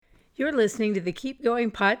You're listening to the Keep Going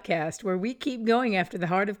podcast, where we keep going after the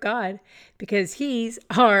heart of God because He's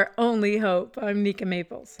our only hope. I'm Nika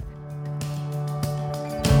Maples.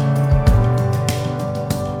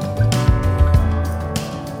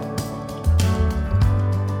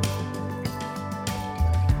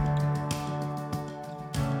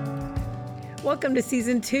 Welcome to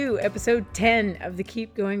Season 2, Episode 10 of the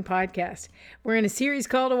Keep Going podcast. We're in a series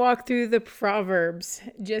called A Walk Through the Proverbs.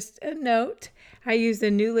 Just a note, I use the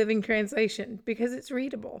New Living Translation because it's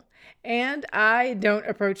readable. And I don't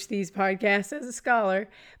approach these podcasts as a scholar,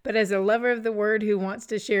 but as a lover of the Word who wants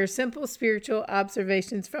to share simple spiritual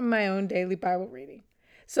observations from my own daily Bible reading.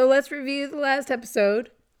 So let's review the last episode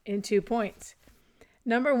in 2 points.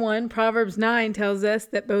 Number 1, Proverbs 9 tells us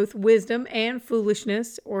that both wisdom and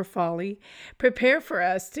foolishness or folly prepare for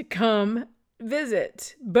us to come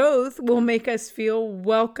visit. Both will make us feel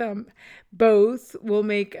welcome. Both will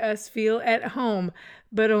make us feel at home,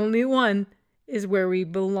 but only one is where we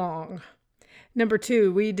belong. Number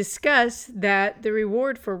 2, we discussed that the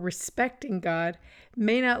reward for respecting God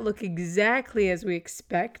may not look exactly as we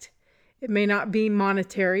expect. It may not be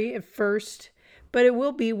monetary at first, but it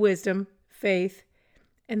will be wisdom, faith,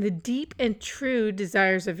 and the deep and true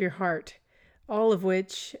desires of your heart, all of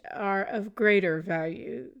which are of greater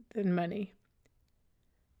value than money.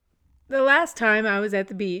 The last time I was at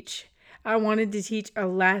the beach, I wanted to teach a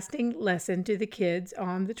lasting lesson to the kids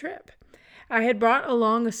on the trip. I had brought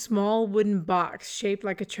along a small wooden box shaped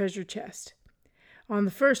like a treasure chest. On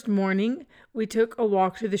the first morning, we took a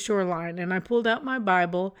walk to the shoreline, and I pulled out my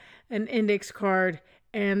Bible, an index card,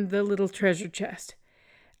 and the little treasure chest.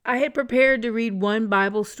 I had prepared to read one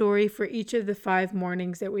Bible story for each of the 5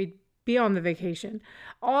 mornings that we'd be on the vacation,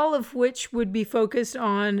 all of which would be focused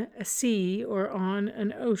on a sea or on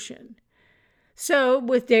an ocean. So,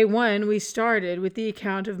 with day 1, we started with the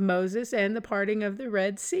account of Moses and the parting of the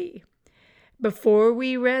Red Sea. Before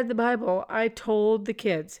we read the Bible, I told the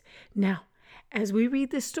kids, now, as we read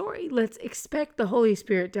this story, let's expect the Holy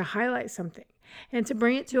Spirit to highlight something and to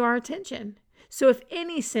bring it to our attention. So if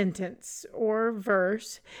any sentence or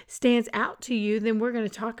verse stands out to you, then we're going to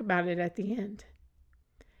talk about it at the end.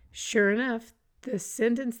 Sure enough, the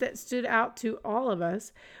sentence that stood out to all of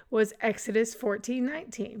us was Exodus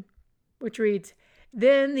 14:19, which reads,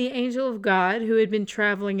 "Then the angel of God, who had been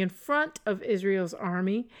traveling in front of Israel's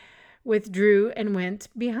army, withdrew and went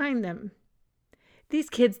behind them." These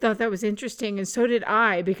kids thought that was interesting, and so did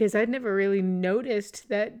I, because I'd never really noticed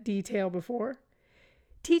that detail before.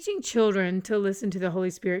 Teaching children to listen to the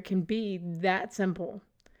Holy Spirit can be that simple.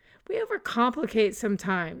 We overcomplicate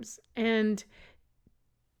sometimes and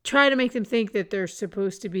try to make them think that they're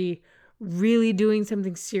supposed to be really doing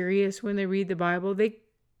something serious when they read the Bible. They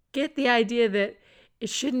get the idea that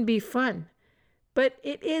it shouldn't be fun, but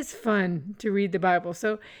it is fun to read the Bible.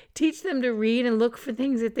 So teach them to read and look for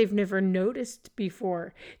things that they've never noticed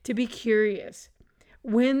before, to be curious.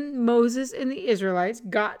 When Moses and the Israelites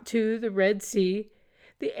got to the Red Sea,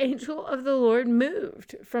 the angel of the Lord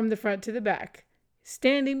moved from the front to the back,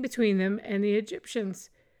 standing between them and the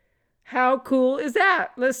Egyptians. How cool is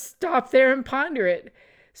that? Let's stop there and ponder it.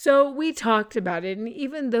 So we talked about it, and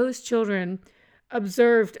even those children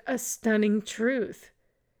observed a stunning truth.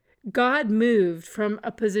 God moved from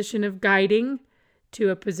a position of guiding to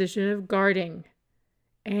a position of guarding.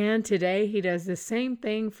 And today He does the same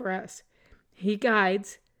thing for us. He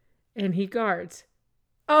guides and He guards.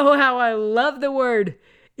 Oh, how I love the word.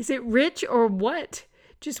 Is it rich or what?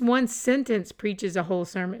 Just one sentence preaches a whole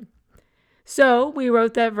sermon. So we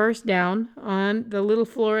wrote that verse down on the little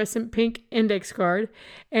fluorescent pink index card,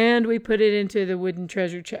 and we put it into the wooden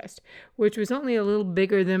treasure chest, which was only a little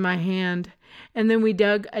bigger than my hand. And then we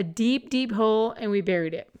dug a deep, deep hole and we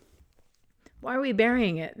buried it. Why are we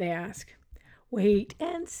burying it? They ask. Wait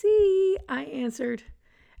and see, I answered.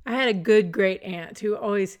 I had a good great aunt who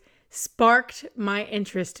always sparked my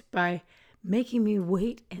interest by making me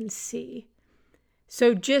wait and see.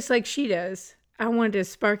 So just like she does, I wanted to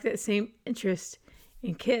spark that same interest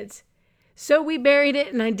in kids. So we buried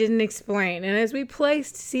it and I didn't explain. And as we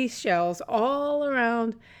placed seashells all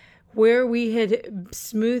around where we had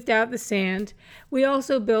smoothed out the sand, we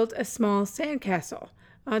also built a small sandcastle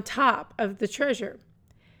on top of the treasure.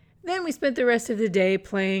 Then we spent the rest of the day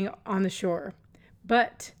playing on the shore.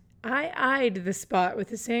 But I eyed the spot with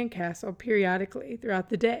the sandcastle periodically throughout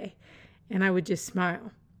the day, and I would just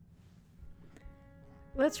smile.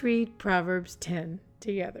 Let's read Proverbs 10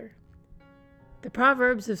 together. The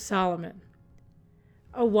Proverbs of Solomon.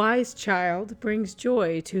 A wise child brings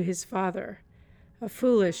joy to his father. A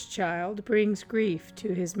foolish child brings grief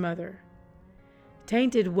to his mother.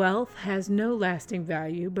 Tainted wealth has no lasting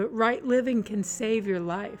value, but right living can save your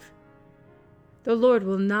life. The Lord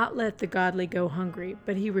will not let the godly go hungry,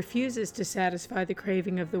 but he refuses to satisfy the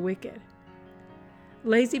craving of the wicked.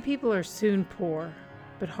 Lazy people are soon poor,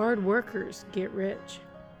 but hard workers get rich.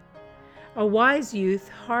 A wise youth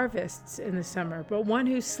harvests in the summer, but one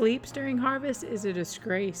who sleeps during harvest is a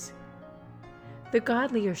disgrace. The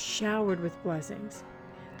godly are showered with blessings.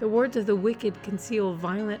 The words of the wicked conceal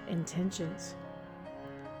violent intentions.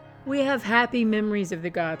 We have happy memories of the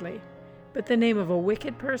godly, but the name of a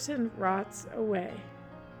wicked person rots away.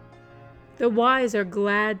 The wise are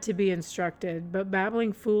glad to be instructed, but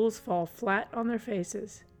babbling fools fall flat on their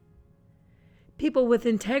faces. People with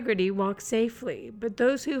integrity walk safely, but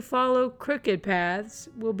those who follow crooked paths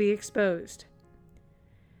will be exposed.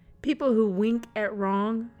 People who wink at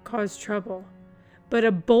wrong cause trouble, but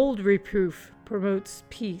a bold reproof promotes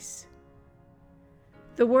peace.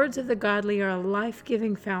 The words of the godly are a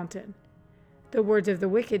life-giving fountain. The words of the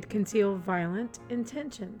wicked conceal violent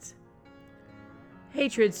intentions.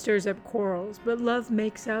 Hatred stirs up quarrels, but love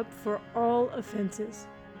makes up for all offenses.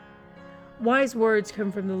 Wise words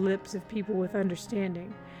come from the lips of people with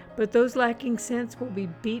understanding, but those lacking sense will be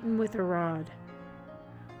beaten with a rod.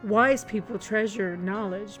 Wise people treasure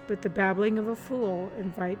knowledge, but the babbling of a fool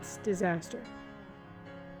invites disaster.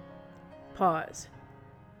 Pause.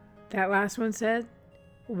 That last one said,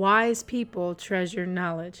 wise people treasure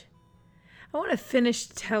knowledge. I want to finish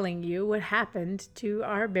telling you what happened to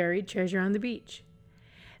our buried treasure on the beach.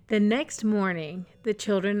 The next morning, the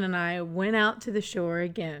children and I went out to the shore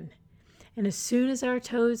again. And as soon as our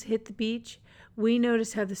toes hit the beach, we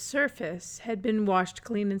noticed how the surface had been washed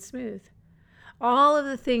clean and smooth. All of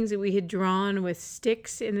the things that we had drawn with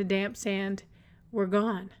sticks in the damp sand were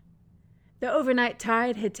gone. The overnight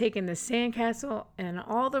tide had taken the sandcastle and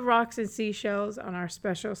all the rocks and seashells on our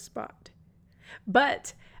special spot.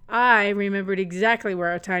 But I remembered exactly where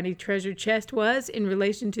our tiny treasure chest was in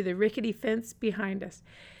relation to the rickety fence behind us.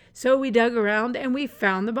 So we dug around and we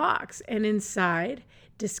found the box, and inside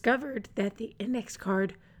discovered that the index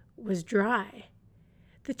card was dry.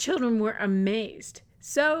 The children were amazed,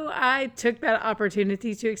 so I took that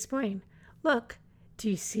opportunity to explain. Look, do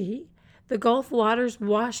you see? The Gulf waters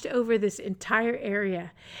washed over this entire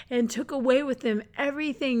area and took away with them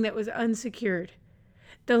everything that was unsecured.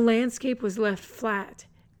 The landscape was left flat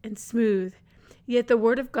and smooth, yet the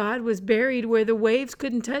Word of God was buried where the waves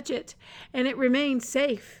couldn't touch it, and it remained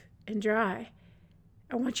safe and dry.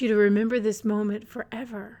 I want you to remember this moment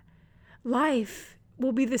forever. Life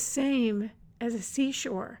will be the same as a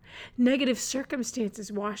seashore. Negative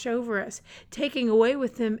circumstances wash over us, taking away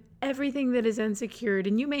with them everything that is unsecured,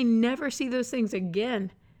 and you may never see those things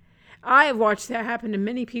again. I have watched that happen to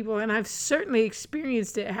many people, and I've certainly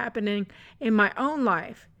experienced it happening in my own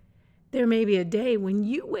life. There may be a day when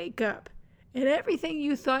you wake up and everything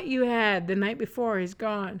you thought you had the night before is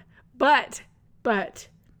gone. But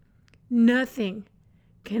nothing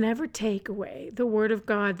can ever take away the Word of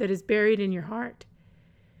God that is buried in your heart.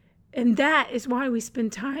 And that is why we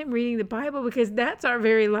spend time reading the Bible, because that's our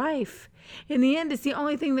very life. In the end, it's the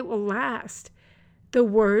only thing that will last. The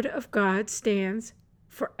Word of God stands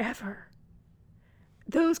forever.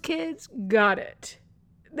 Those kids got it.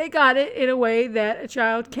 They got it in a way that a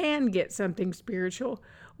child can get something spiritual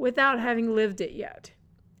without having lived it yet.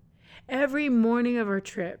 Every morning of our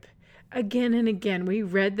trip, again and again, we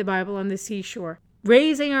read the Bible on the seashore,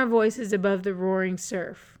 raising our voices above the roaring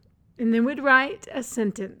surf. And then we'd write a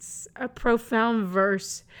sentence, a profound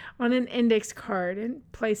verse on an index card and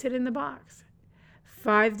place it in the box.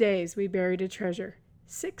 5 days we buried a treasure.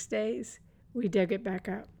 6 days we dug it back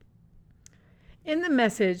up. In the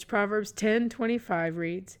Message, Proverbs 10:25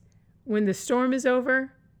 reads, "When the storm is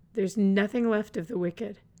over, there's nothing left of the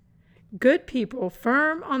wicked. Good people,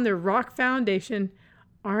 firm on their rock foundation,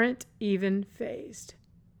 aren't even fazed."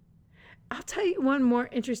 I'll tell you one more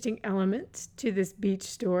interesting element to this beach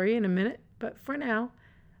story in a minute, but for now,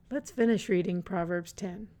 let's finish reading Proverbs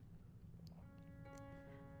 10.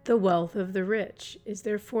 The wealth of the rich is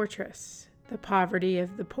their fortress. The poverty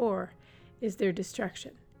of the poor is their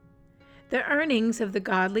destruction. The earnings of the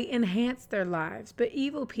godly enhance their lives, but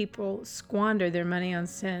evil people squander their money on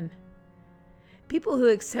sin. People who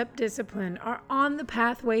accept discipline are on the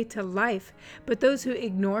pathway to life, but those who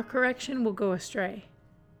ignore correction will go astray.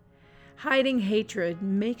 Hiding hatred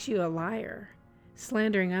makes you a liar.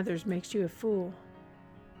 Slandering others makes you a fool.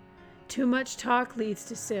 Too much talk leads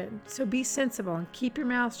to sin, so be sensible and keep your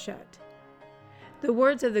mouth shut. The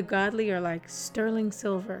words of the godly are like sterling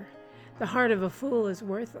silver. The heart of a fool is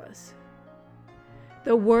worthless.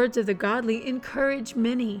 The words of the godly encourage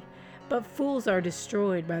many, but fools are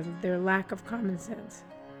destroyed by their lack of common sense.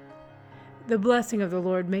 The blessing of the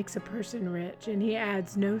Lord makes a person rich, and he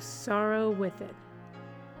adds no sorrow with it.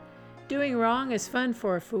 Doing wrong is fun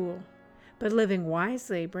for a fool, but living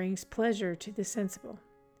wisely brings pleasure to the sensible.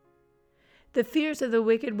 The fears of the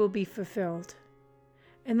wicked will be fulfilled,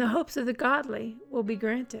 and the hopes of the godly will be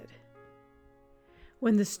granted.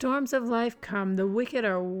 When the storms of life come, the wicked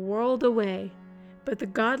are whirled away, but the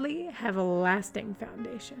godly have a lasting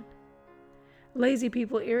foundation. Lazy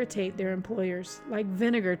people irritate their employers like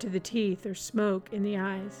vinegar to the teeth or smoke in the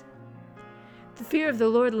eyes. The fear of the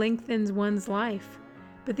Lord lengthens one's life,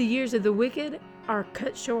 but the years of the wicked are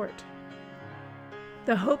cut short.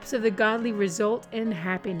 The hopes of the godly result in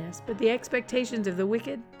happiness, but the expectations of the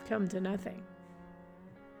wicked come to nothing.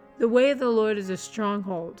 The way of the Lord is a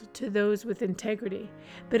stronghold to those with integrity,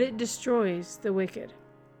 but it destroys the wicked.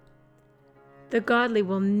 The godly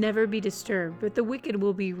will never be disturbed, but the wicked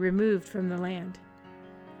will be removed from the land.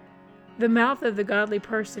 The mouth of the godly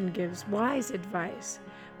person gives wise advice,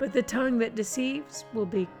 but the tongue that deceives will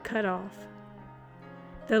be cut off.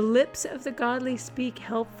 The lips of the godly speak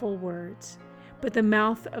helpful words, but the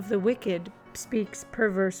mouth of the wicked speaks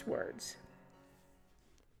perverse words.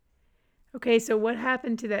 Okay, so what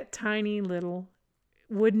happened to that tiny little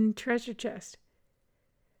wooden treasure chest?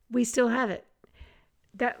 We still have it.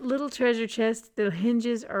 That little treasure chest, the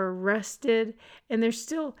hinges are rusted, and there's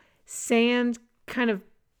still sand kind of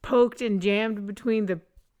poked and jammed between the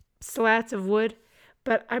slats of wood.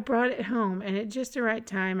 But I brought it home, and at just the right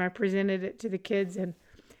time, I presented it to the kids, and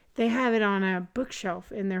they have it on a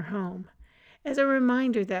bookshelf in their home as a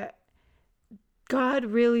reminder that God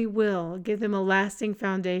really will give them a lasting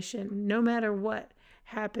foundation no matter what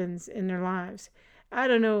happens in their lives. I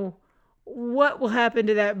don't know what will happen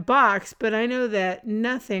to that box, but I know that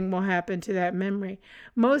nothing will happen to that memory.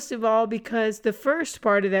 Most of all because the first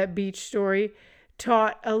part of that beach story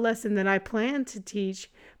taught a lesson that I planned to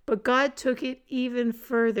teach, but God took it even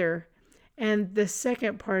further. And the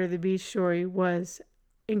second part of the beach story was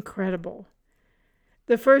incredible.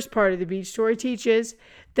 The first part of the beach story teaches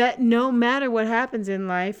that no matter what happens in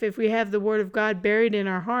life, if we have the Word of God buried in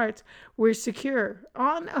our hearts, we're secure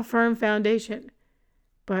on a firm foundation.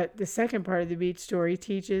 But the second part of the beach story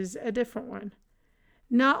teaches a different one.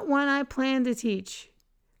 Not one I planned to teach,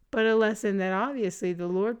 but a lesson that obviously the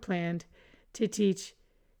Lord planned to teach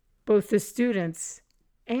both the students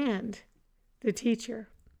and the teacher.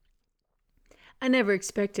 I never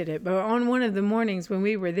expected it, but on one of the mornings when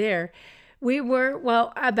we were there, we were,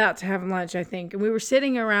 about to have lunch, I think, and we were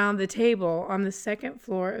sitting around the table on the second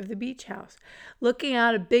floor of the beach house, looking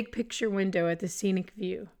out a big picture window at the scenic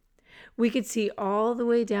view. We could see all the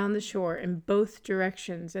way down the shore in both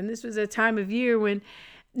directions, and this was a time of year when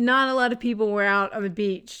not a lot of people were out on the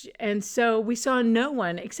beach, and so we saw no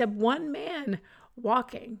one except one man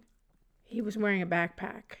walking. He was wearing a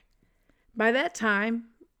backpack. By that time,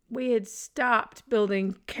 we had stopped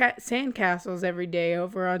building sandcastles every day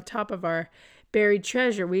over on top of our buried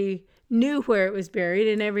treasure. We knew where it was buried,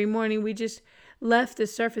 and every morning we just left the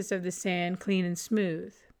surface of the sand clean and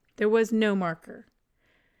smooth. There was no marker.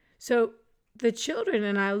 So the children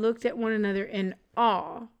and I looked at one another in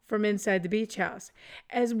awe from inside the beach house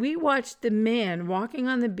as we watched the man walking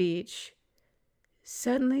on the beach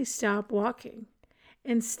suddenly stop walking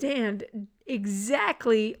and stand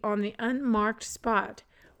exactly on the unmarked spot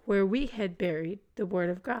where we had buried the Word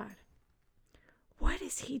of God. What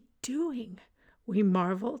is he doing? We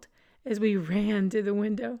marveled as we ran to the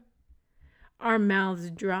window. Our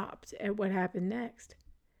mouths dropped at what happened next.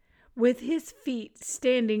 With his feet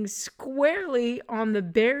standing squarely on the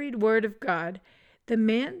buried Word of God, the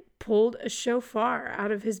man pulled a shofar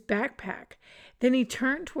out of his backpack. Then he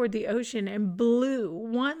turned toward the ocean and blew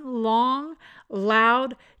one long,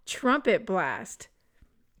 loud trumpet blast.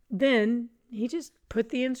 Then he just put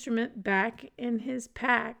the instrument back in his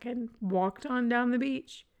pack and walked on down the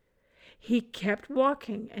beach. He kept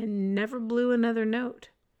walking and never blew another note.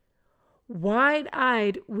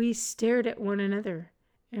 Wide-eyed, we stared at one another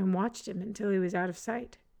and watched him until he was out of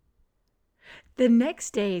sight. The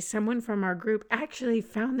next day, someone from our group actually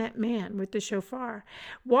found that man with the shofar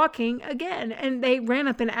walking again, and they ran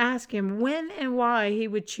up and asked him when and why he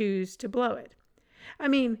would choose to blow it. I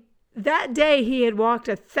mean, that day he had walked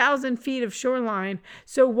 1,000 feet of shoreline,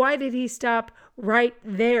 so why did he stop right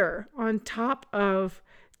there on top of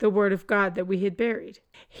the Word of God that we had buried?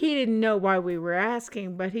 He didn't know why we were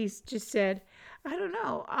asking, but he just said, I don't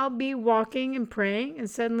know, I'll be walking and praying, and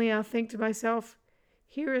suddenly I'll think to myself,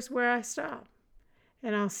 here is where I stop.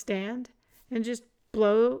 And I'll stand and just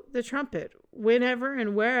blow the trumpet whenever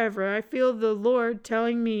and wherever I feel the Lord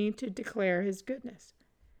telling me to declare his goodness.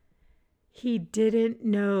 He didn't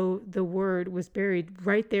know the word was buried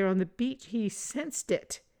right there on the beach. He sensed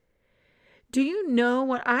it. Do you know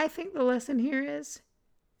what I think the lesson here is?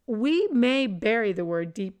 We may bury the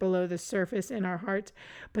word deep below the surface in our hearts,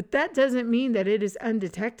 but that doesn't mean that it is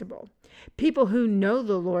undetectable. People who know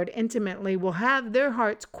the Lord intimately will have their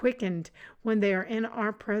hearts quickened when they are in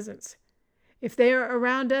our presence. If they are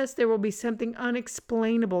around us, there will be something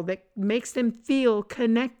unexplainable that makes them feel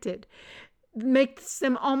connected, makes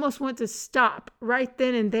them almost want to stop right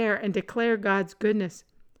then and there and declare God's goodness.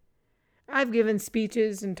 I've given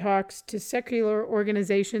speeches and talks to secular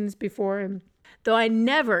organizations before, and though I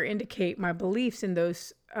never indicate my beliefs in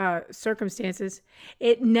those circumstances,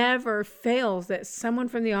 it never fails that someone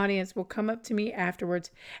from the audience will come up to me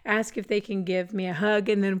afterwards, ask if they can give me a hug,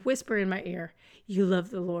 and then whisper in my ear, "You love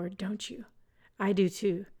the Lord, don't you? I do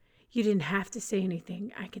too. You didn't have to say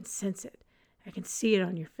anything. I can sense it. I can see it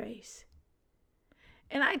on your face."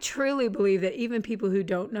 And I truly believe that even people who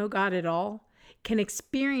don't know God at all can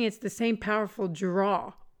experience the same powerful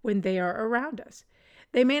draw when they are around us.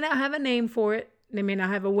 They may not have a name for it. They may not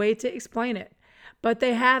have a way to explain it, but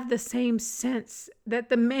they have the same sense that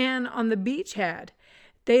the man on the beach had.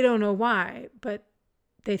 They don't know why, but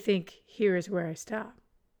they think, here is where I stop.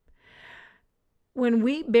 When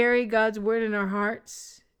we bury God's word in our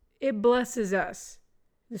hearts, it blesses us.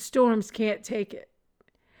 The storms can't take it.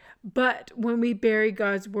 But when we bury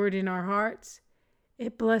God's word in our hearts,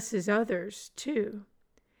 it blesses others too.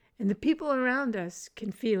 And the people around us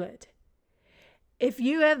can feel it. If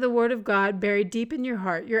you have the word of God buried deep in your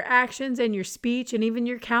heart, your actions and your speech and even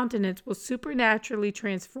your countenance will supernaturally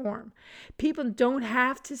transform. People don't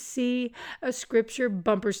have to see a scripture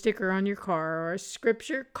bumper sticker on your car or a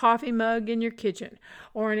scripture coffee mug in your kitchen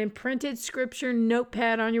or an imprinted scripture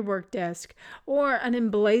notepad on your work desk or an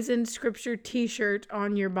emblazoned scripture t-shirt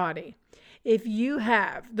on your body. If you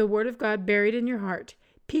have the word of God buried in your heart,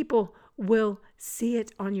 people will see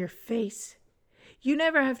it on your face. You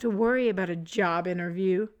never have to worry about a job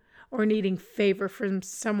interview or needing favor from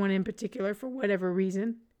someone in particular for whatever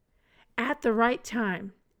reason. At the right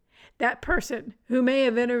time, that person who may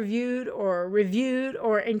have interviewed or reviewed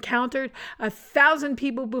or encountered 1,000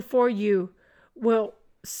 people before you will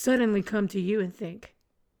suddenly come to you and think,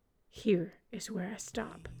 here is where I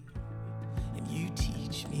stop. And you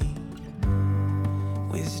teach me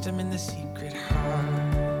wisdom in the secret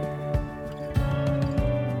heart.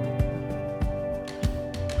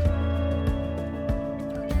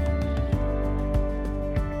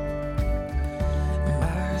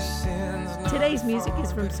 Today's music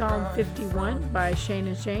is from Psalm 51 by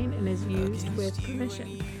Shane & Shane and is used with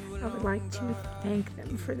permission. I would like to thank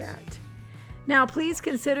them for that. Now, please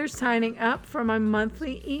consider signing up for my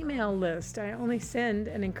monthly email list. I only send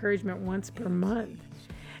an encouragement once per month.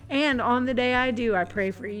 And on the day I do, I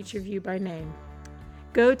pray for each of you by name.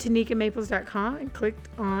 Go to nikamaples.com and click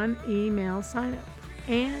on email sign up.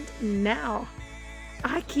 And now,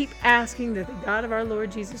 I keep asking that the God of our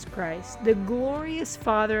Lord Jesus Christ, the glorious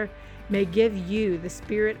Father, may give you the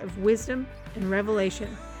spirit of wisdom and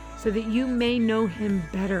revelation so that you may know him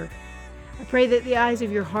better. I pray that the eyes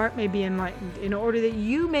of your heart may be enlightened in order that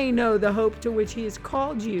you may know the hope to which he has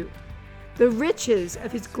called you, the riches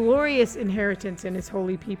of his glorious inheritance in his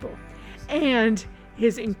holy people, and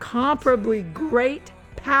his incomparably great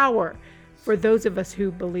power for those of us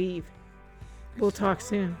who believe. We'll talk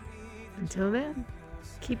soon. Until then,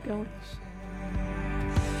 keep going.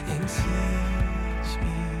 And teach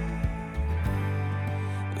me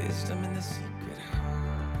wisdom in the secret.